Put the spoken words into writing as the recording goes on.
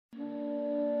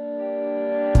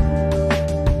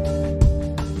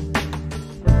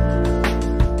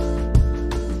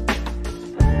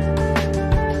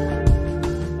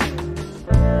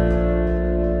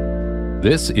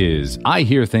This is I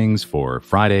Hear Things for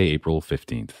Friday, April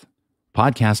 15th.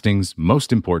 Podcasting's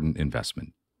most important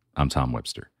investment. I'm Tom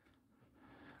Webster.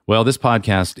 Well, this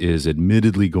podcast is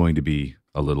admittedly going to be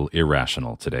a little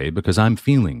irrational today because I'm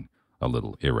feeling a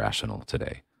little irrational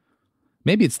today.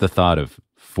 Maybe it's the thought of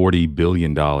 $40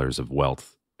 billion of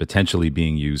wealth potentially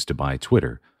being used to buy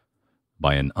Twitter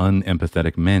by an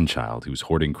unempathetic man-child who's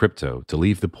hoarding crypto to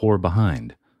leave the poor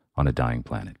behind on a dying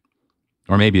planet.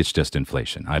 Or maybe it's just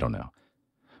inflation. I don't know.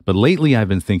 But lately I've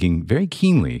been thinking very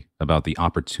keenly about the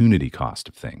opportunity cost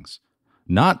of things.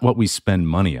 Not what we spend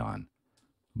money on,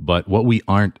 but what we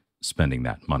aren't spending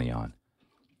that money on.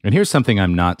 And here's something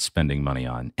I'm not spending money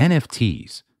on: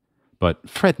 NFTs. But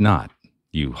fret not,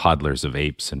 you hodlers of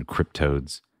apes and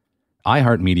cryptodes.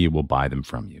 iHeartMedia will buy them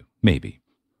from you, maybe.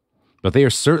 But they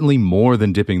are certainly more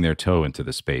than dipping their toe into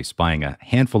the space, buying a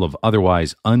handful of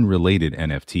otherwise unrelated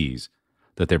NFTs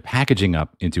that they're packaging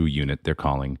up into a unit they're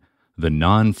calling the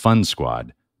Non-Fun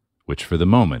Squad, which for the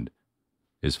moment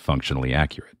is functionally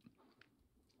accurate.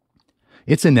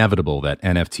 It's inevitable that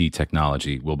NFT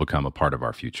technology will become a part of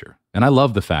our future. And I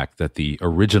love the fact that the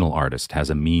original artist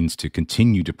has a means to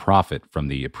continue to profit from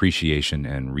the appreciation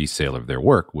and resale of their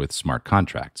work with smart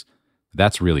contracts.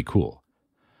 That's really cool.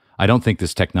 I don't think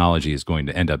this technology is going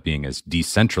to end up being as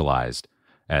decentralized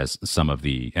as some of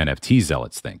the NFT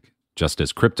zealots think, just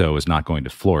as crypto is not going to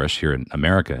flourish, here in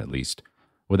America at least,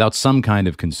 without some kind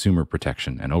of consumer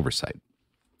protection and oversight.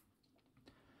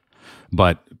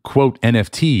 But, quote,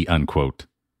 NFT, unquote,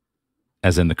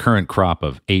 as in the current crop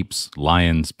of apes,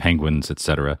 lions, penguins,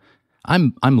 etc.,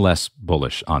 I'm less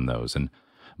bullish on those. And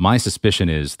my suspicion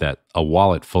is that a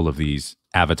wallet full of these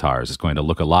avatars is going to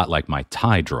look a lot like my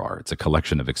tie drawer. It's a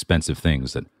collection of expensive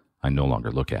things that I no longer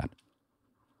look at.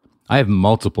 I have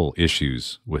multiple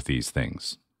issues with these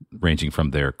things, ranging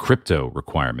from their crypto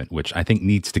requirement, which I think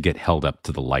needs to get held up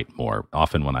to the light more.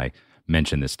 Often when I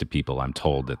mention this to people, I'm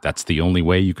told that that's the only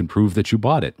way you can prove that you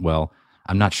bought it. Well,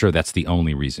 I'm not sure that's the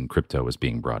only reason crypto is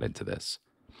being brought into this.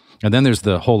 And then there's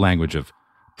the whole language of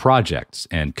projects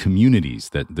and communities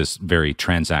that this very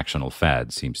transactional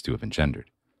fad seems to have engendered.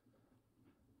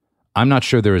 I'm not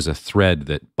sure there is a thread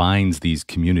that binds these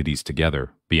communities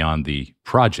together beyond the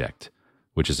project,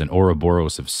 which is an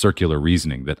Ouroboros of circular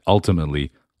reasoning that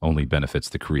ultimately only benefits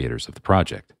the creators of the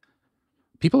project.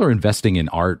 People are investing in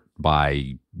art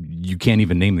by, you can't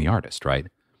even name the artist, right?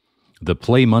 The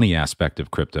play money aspect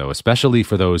of crypto, especially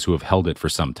for those who have held it for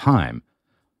some time,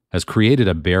 has created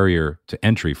a barrier to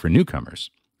entry for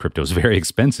newcomers. Crypto is very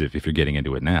expensive if you're getting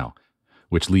into it now,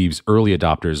 which leaves early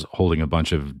adopters holding a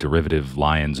bunch of derivative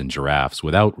lions and giraffes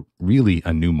without really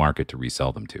a new market to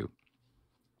resell them to.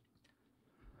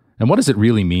 And what does it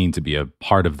really mean to be a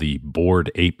part of the Bored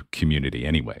Ape community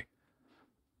anyway?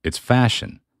 It's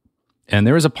fashion. And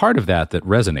there is a part of that that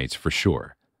resonates for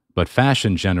sure. But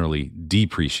fashion generally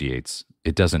depreciates.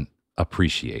 It doesn't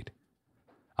appreciate.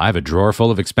 I have a drawer full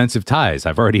of expensive ties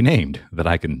I've already named that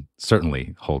I can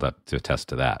certainly hold up to attest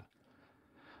to that.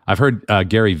 I've heard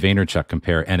Gary Vaynerchuk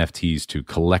compare NFTs to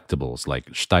collectibles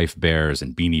like Steiff bears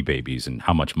and Beanie Babies and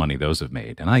how much money those have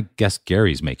made. And I guess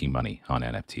Gary's making money on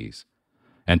NFTs.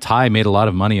 And Ty made a lot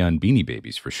of money on Beanie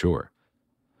Babies for sure.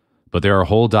 But there are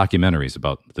whole documentaries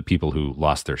about the people who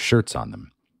lost their shirts on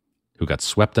them, who got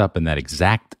swept up in that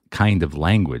exact kind of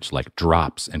language like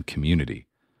drops and community.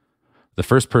 The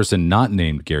first person not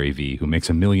named Gary V who makes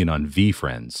 $1 million on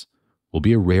VeeFriends will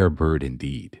be a rare bird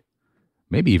indeed.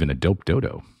 Maybe even a dope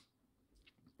dodo.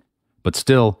 But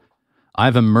still,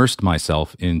 I've immersed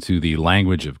myself into the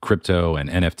language of crypto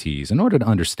and NFTs in order to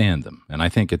understand them. And I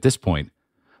think at this point,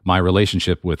 my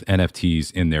relationship with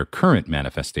NFTs in their current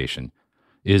manifestation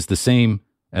is the same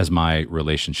as my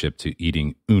relationship to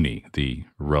eating uni, the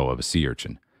roe of a sea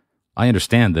urchin. I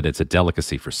understand that it's a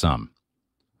delicacy for some,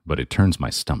 but it turns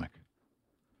my stomach.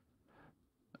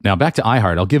 Now back to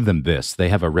iHeart, I'll give them this. They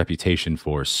have a reputation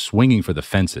for swinging for the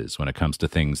fences when it comes to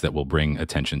things that will bring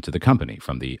attention to the company,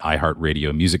 from the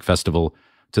iHeartRadio Music Festival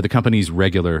to the company's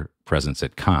regular presence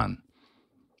at Cannes.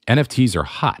 NFTs are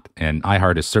hot, and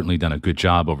iHeart has certainly done a good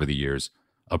job over the years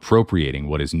appropriating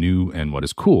what is new and what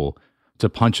is cool to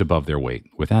punch above their weight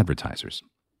with advertisers.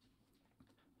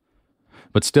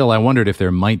 But still, I wondered if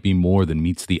there might be more than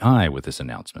meets the eye with this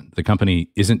announcement. The company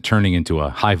isn't turning into a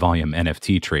high-volume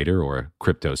NFT trader or a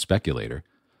crypto speculator.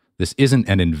 This isn't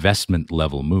an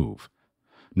investment-level move.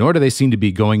 Nor do they seem to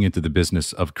be going into the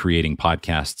business of creating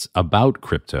podcasts about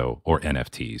crypto or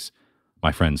NFTs.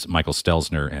 My friends Michael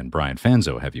Stelzner and Brian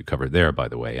Fanzo have you covered there, by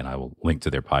the way, and I will link to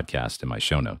their podcast in my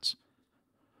show notes.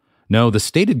 No, the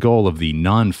stated goal of the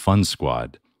Non-Fun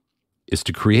Squad is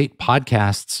to create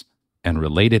podcasts and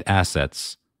related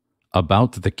assets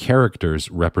about the characters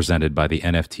represented by the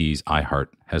NFTs iHeart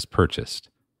has purchased.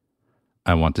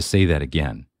 I want to say that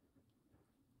again.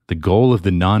 The goal of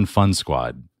the Non-Fun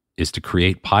Squad is to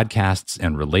create podcasts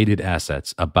and related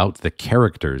assets about the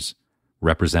characters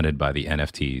represented by the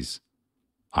NFTs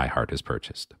iHeart has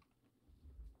purchased.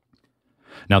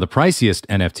 Now, the priciest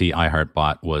NFT iHeart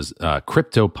bought was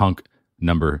CryptoPunk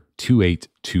number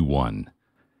 2821.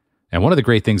 And one of the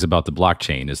great things about the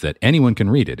blockchain is that anyone can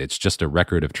read it. It's just a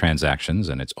record of transactions,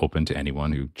 and it's open to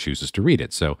anyone who chooses to read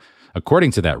it. So,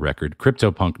 according to that record,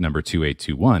 CryptoPunk number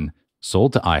 2821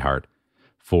 sold to iHeart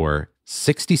for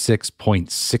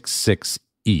 66.66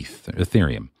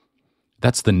 Ethereum.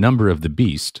 That's the number of the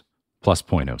beast plus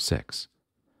 0.06.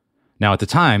 Now, at the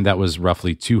time, that was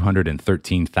roughly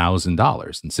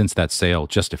 $213,000. And since that sale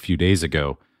just a few days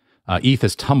ago, ETH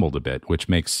has tumbled a bit, which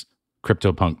makes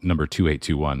CryptoPunk number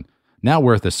 2821 now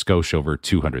worth a skosh over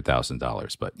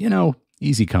 $200,000. But,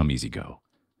 easy come, easy go.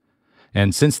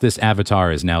 And since this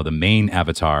avatar is now the main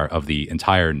avatar of the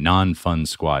entire Non-Fun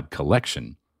Squad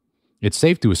collection, it's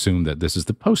safe to assume that this is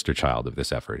the poster child of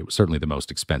this effort. It was certainly the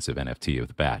most expensive NFT of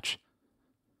the batch.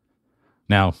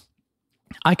 Now,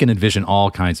 I can envision all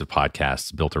kinds of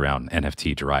podcasts built around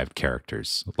NFT-derived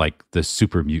characters, like the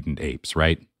super mutant apes,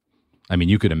 right? I mean,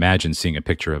 you could imagine seeing a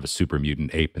picture of a super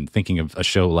mutant ape and thinking of a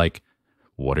show like,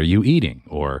 What Are You Eating?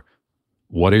 Or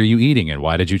What Are You Eating and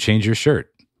Why Did You Change Your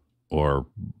Shirt? Or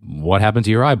What Happened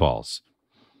to Your Eyeballs?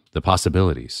 The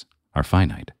possibilities are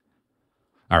finite.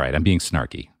 All right, I'm being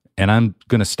snarky, and I'm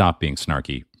going to stop being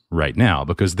snarky right now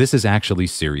because this is actually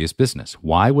serious business.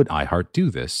 Why would iHeart do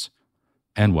this?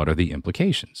 And what are the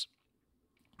implications?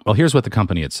 Well, here's what the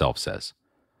company itself says,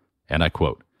 and I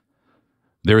quote,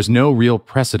 "There is no real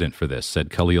precedent for this," said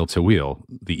Khalil Tawil,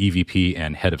 the EVP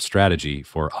and head of strategy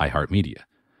for iHeartMedia.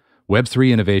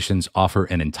 Web3 innovations offer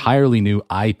an entirely new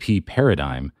IP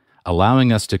paradigm,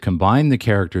 allowing us to combine the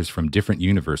characters from different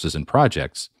universes and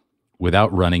projects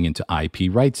without running into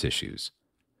IP rights issues.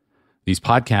 These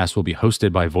podcasts will be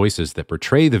hosted by voices that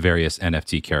portray the various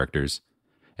NFT characters,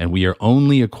 and we are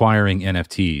only acquiring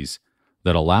NFTs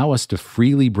that allow us to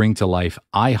freely bring to life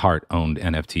iHeart-owned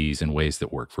NFTs in ways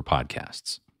that work for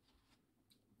podcasts.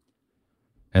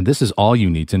 And this is all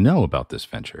you need to know about this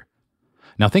venture.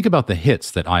 Now think about the hits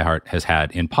that iHeart has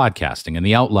had in podcasting, and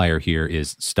the outlier here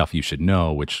is Stuff You Should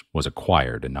Know, which was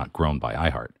acquired and not grown by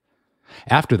iHeart.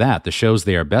 After that, the shows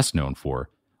they are best known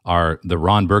for are the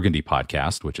Ron Burgundy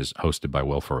podcast, which is hosted by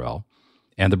Will Ferrell,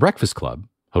 and The Breakfast Club,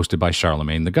 hosted by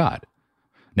Charlemagne the God.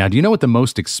 Now, do you know what the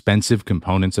most expensive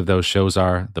components of those shows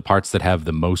are? The parts that have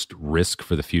the most risk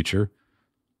for the future?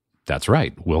 That's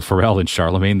right, Will Ferrell and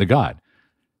Charlemagne the God.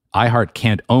 iHeart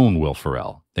can't own Will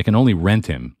Ferrell. They can only rent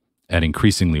him at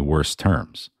increasingly worse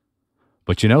terms.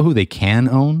 But you know who they can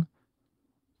own?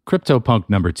 CryptoPunk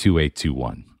number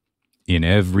 2821, in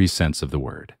every sense of the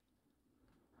word.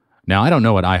 Now, I don't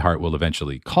know what iHeart will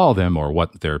eventually call them or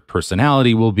what their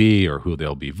personality will be or who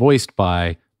they'll be voiced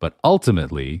by, but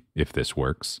ultimately, if this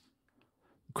works,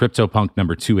 CryptoPunk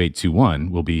number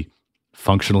 2821 will be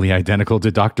functionally identical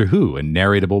to Doctor Who and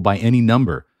narratable by any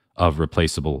number of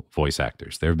replaceable voice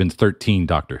actors. There have been 13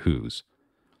 Doctor Whos.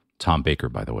 Tom Baker,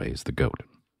 by the way, is the GOAT.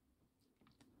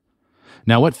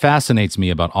 Now, what fascinates me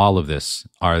about all of this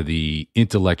are the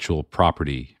intellectual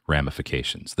property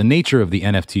ramifications. The nature of the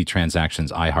NFT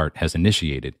transactions iHeart has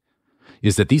initiated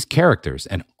is that these characters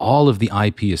and all of the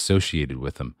IP associated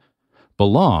with them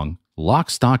belong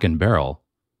lock, stock, and barrel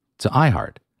to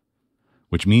iHeart,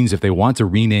 which means if they want to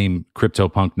rename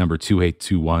CryptoPunk number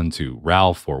 2821 to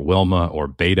Ralph or Wilma or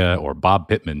Beta or Bob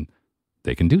Pittman,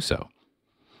 they can do so.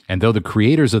 And though the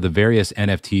creators of the various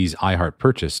NFTs iHeart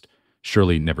purchased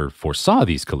surely never foresaw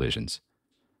these collisions,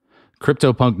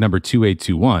 CryptoPunk number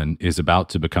 2821 is about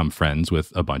to become friends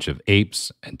with a bunch of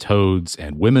apes and toads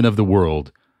and women of the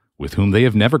world with whom they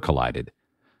have never collided,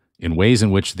 in ways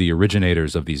in which the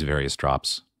originators of these various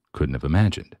drops couldn't have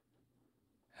imagined.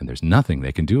 And there's nothing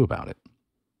they can do about it.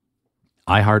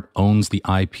 iHeart owns the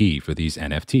IP for these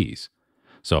NFTs.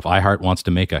 So if iHeart wants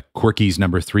to make a Quirkies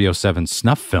number 307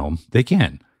 snuff film, they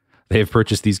can. They have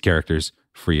purchased these characters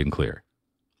free and clear.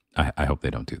 I hope they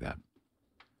don't do that.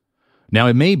 Now,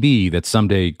 it may be that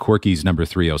someday Quirkies number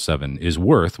 307 is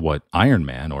worth what Iron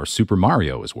Man or Super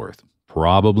Mario is worth.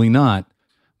 Probably not.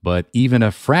 But even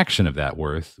a fraction of that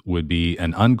worth would be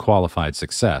an unqualified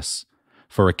success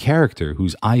for a character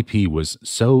whose IP was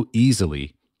so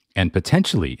easily and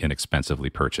potentially inexpensively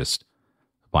purchased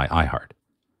by iHeart.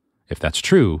 If that's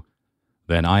true,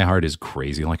 then iHeart is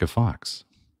crazy like a fox.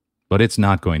 But it's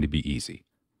not going to be easy.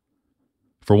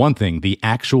 For one thing, the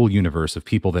actual universe of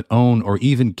people that own or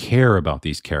even care about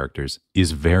these characters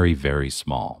is very, very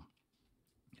small.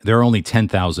 there are only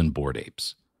 10,000 Bored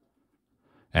Apes.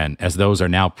 And as those are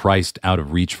now priced out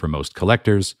of reach for most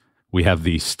collectors, we have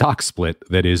the stock split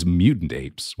that is Mutant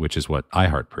Apes, which is what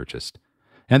iHeart purchased.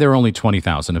 And there are only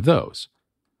 20,000 of those.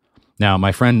 Now,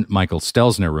 my friend Michael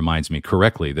Stelzner reminds me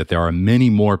correctly that there are many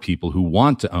more people who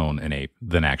want to own an ape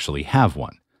than actually have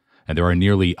one. And there are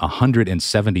nearly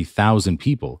 170,000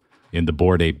 people in the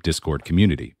Bored Ape Discord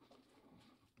community.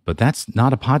 But that's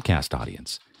not a podcast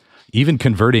audience. Even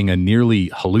converting a nearly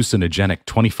hallucinogenic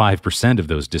 25% of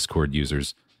those Discord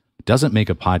users doesn't make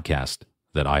a podcast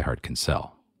that iHeart can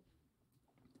sell.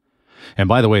 And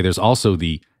by the way, there's also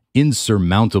the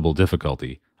insurmountable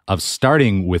difficulty of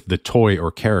starting with the toy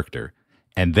or character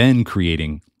and then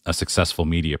creating a successful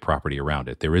media property around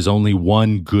it. There is only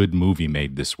one good movie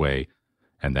made this way,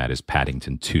 and that is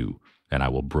Paddington 2, and I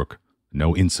will brook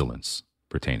no insolence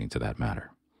pertaining to that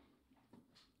matter.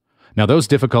 Now, those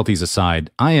difficulties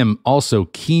aside, I am also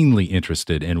keenly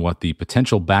interested in what the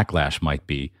potential backlash might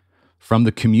be from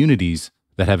the communities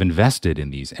that have invested in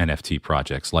these NFT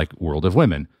projects like World of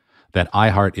Women that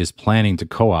iHeart is planning to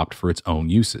co-opt for its own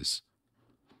uses.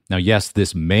 Now, yes,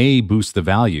 this may boost the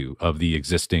value of the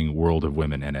existing World of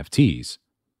Women NFTs,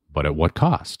 but at what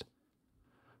cost?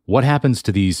 What happens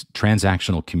to these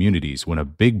transactional communities when a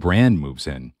big brand moves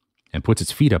in and puts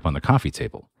its feet up on the coffee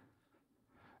table?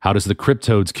 How does the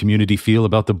Cryptodes community feel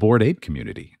about the Bored Ape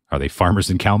community? Are they farmers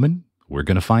and cowmen? We're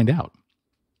going to find out.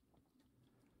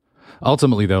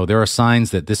 Ultimately, though, there are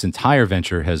signs that this entire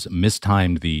venture has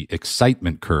mistimed the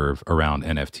excitement curve around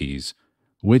NFTs,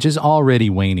 which is already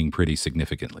waning pretty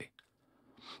significantly.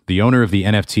 The owner of the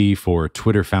NFT for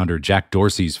Twitter founder Jack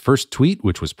Dorsey's first tweet,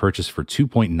 which was purchased for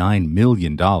 $2.9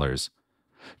 million,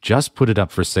 just put it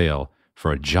up for sale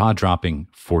for a jaw-dropping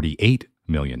 $48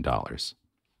 million.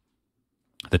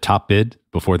 The top bid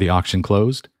before the auction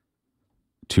closed,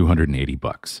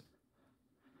 $280.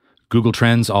 Google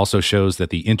Trends also shows that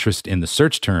the interest in the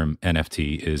search term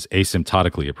NFT is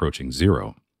asymptotically approaching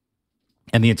zero.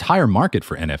 And the entire market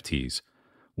for NFTs,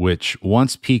 which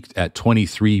once peaked at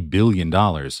 $23 billion,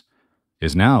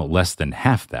 is now less than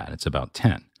half that. It's about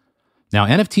 10. Now,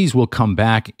 NFTs will come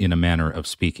back in a manner of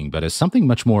speaking, but as something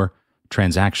much more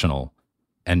transactional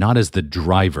and not as the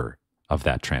driver of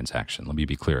that transaction. Let me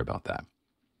be clear about that.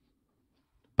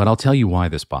 But I'll tell you why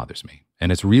this bothers me.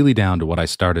 And it's really down to what I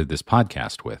started this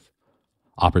podcast with.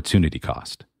 Opportunity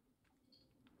cost.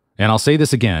 And I'll say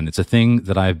this again, it's a thing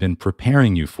that I've been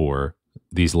preparing you for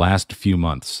these last few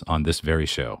months on this very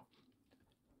show.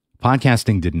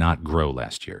 Podcasting did not grow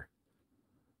last year.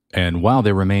 And while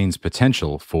there remains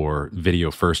potential for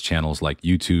video-first channels like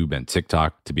YouTube and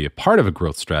TikTok to be a part of a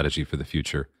growth strategy for the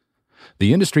future,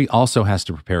 the industry also has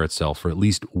to prepare itself for at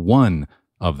least one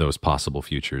of those possible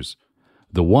futures,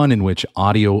 the one in which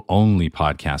audio-only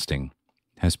podcasting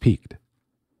has peaked.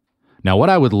 Now, what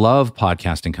I would love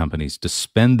podcasting companies to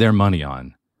spend their money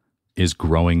on is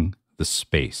growing the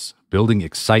space, building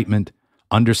excitement,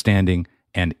 understanding,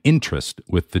 and interest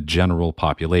with the general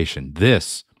population.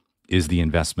 This is the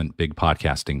investment big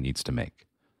podcasting needs to make.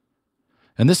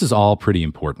 And this is all pretty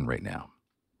important right now.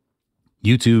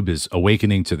 YouTube is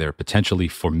awakening to their potentially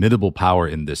formidable power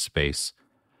in this space,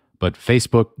 but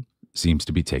Facebook seems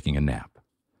to be taking a nap.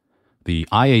 The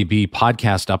IAB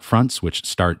podcast upfronts, which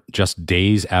start just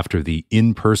days after the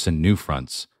in-person new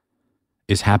fronts,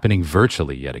 is happening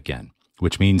virtually yet again,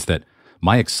 which means that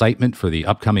my excitement for the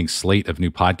upcoming slate of new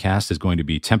podcasts is going to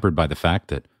be tempered by the fact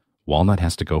that Walnut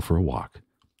has to go for a walk,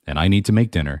 and I need to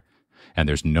make dinner, and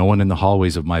there's no one in the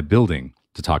hallways of my building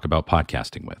to talk about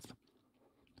podcasting with.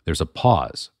 There's a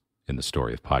pause in the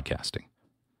story of podcasting.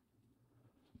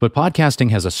 But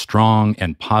podcasting has a strong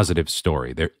and positive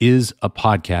story. There is a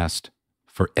podcast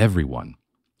for everyone,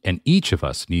 and each of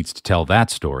us needs to tell that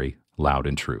story loud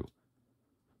and true.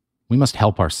 We must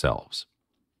help ourselves.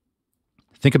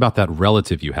 Think about that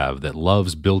relative you have that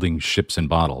loves building ships and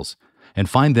bottles, and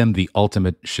find them the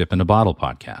ultimate ship in a bottle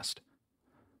podcast.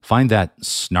 Find that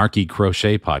snarky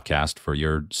crochet podcast for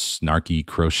your snarky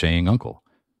crocheting uncle.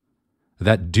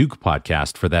 That Duke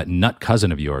podcast for that nut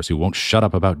cousin of yours who won't shut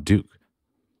up about Duke.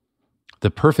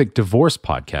 The perfect divorce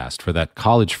podcast for that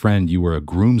college friend you were a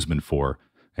groomsman for,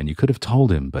 and you could have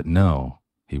told him, but no,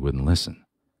 he wouldn't listen.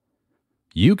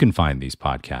 You can find these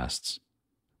podcasts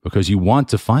because you want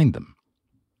to find them.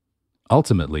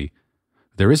 Ultimately,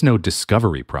 there is no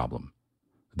discovery problem.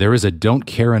 There is a don't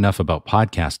care enough about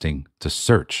podcasting to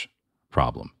search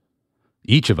problem.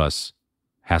 Each of us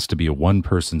has to be a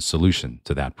one-person solution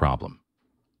to that problem.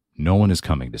 No one is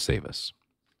coming to save us.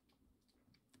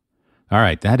 All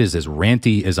right, that is as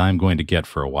ranty as I'm going to get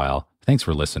for a while. Thanks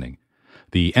for listening.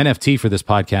 The NFT for this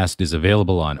podcast is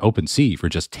available on OpenSea for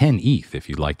just 10 ETH if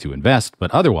you'd like to invest. But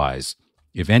otherwise,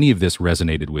 if any of this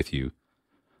resonated with you,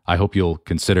 I hope you'll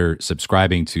consider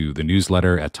subscribing to the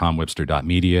newsletter at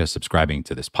tomwebster.media, subscribing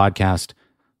to this podcast.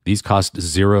 These cost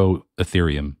 0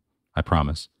 Ethereum, I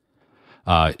promise.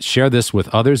 Share this with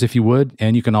others if you would,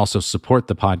 and you can also support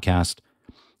the podcast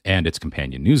and its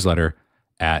companion newsletter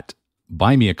at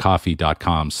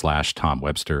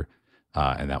buymeacoffee.com/TomWebster.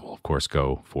 And that will, of course,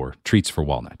 go for Treats for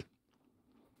Walnut.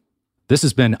 This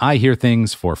has been I Hear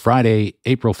Things for Friday,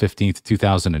 April 15th,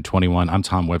 2021. I'm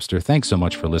Tom Webster. Thanks so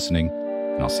much for listening,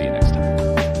 and I'll see you next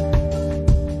time.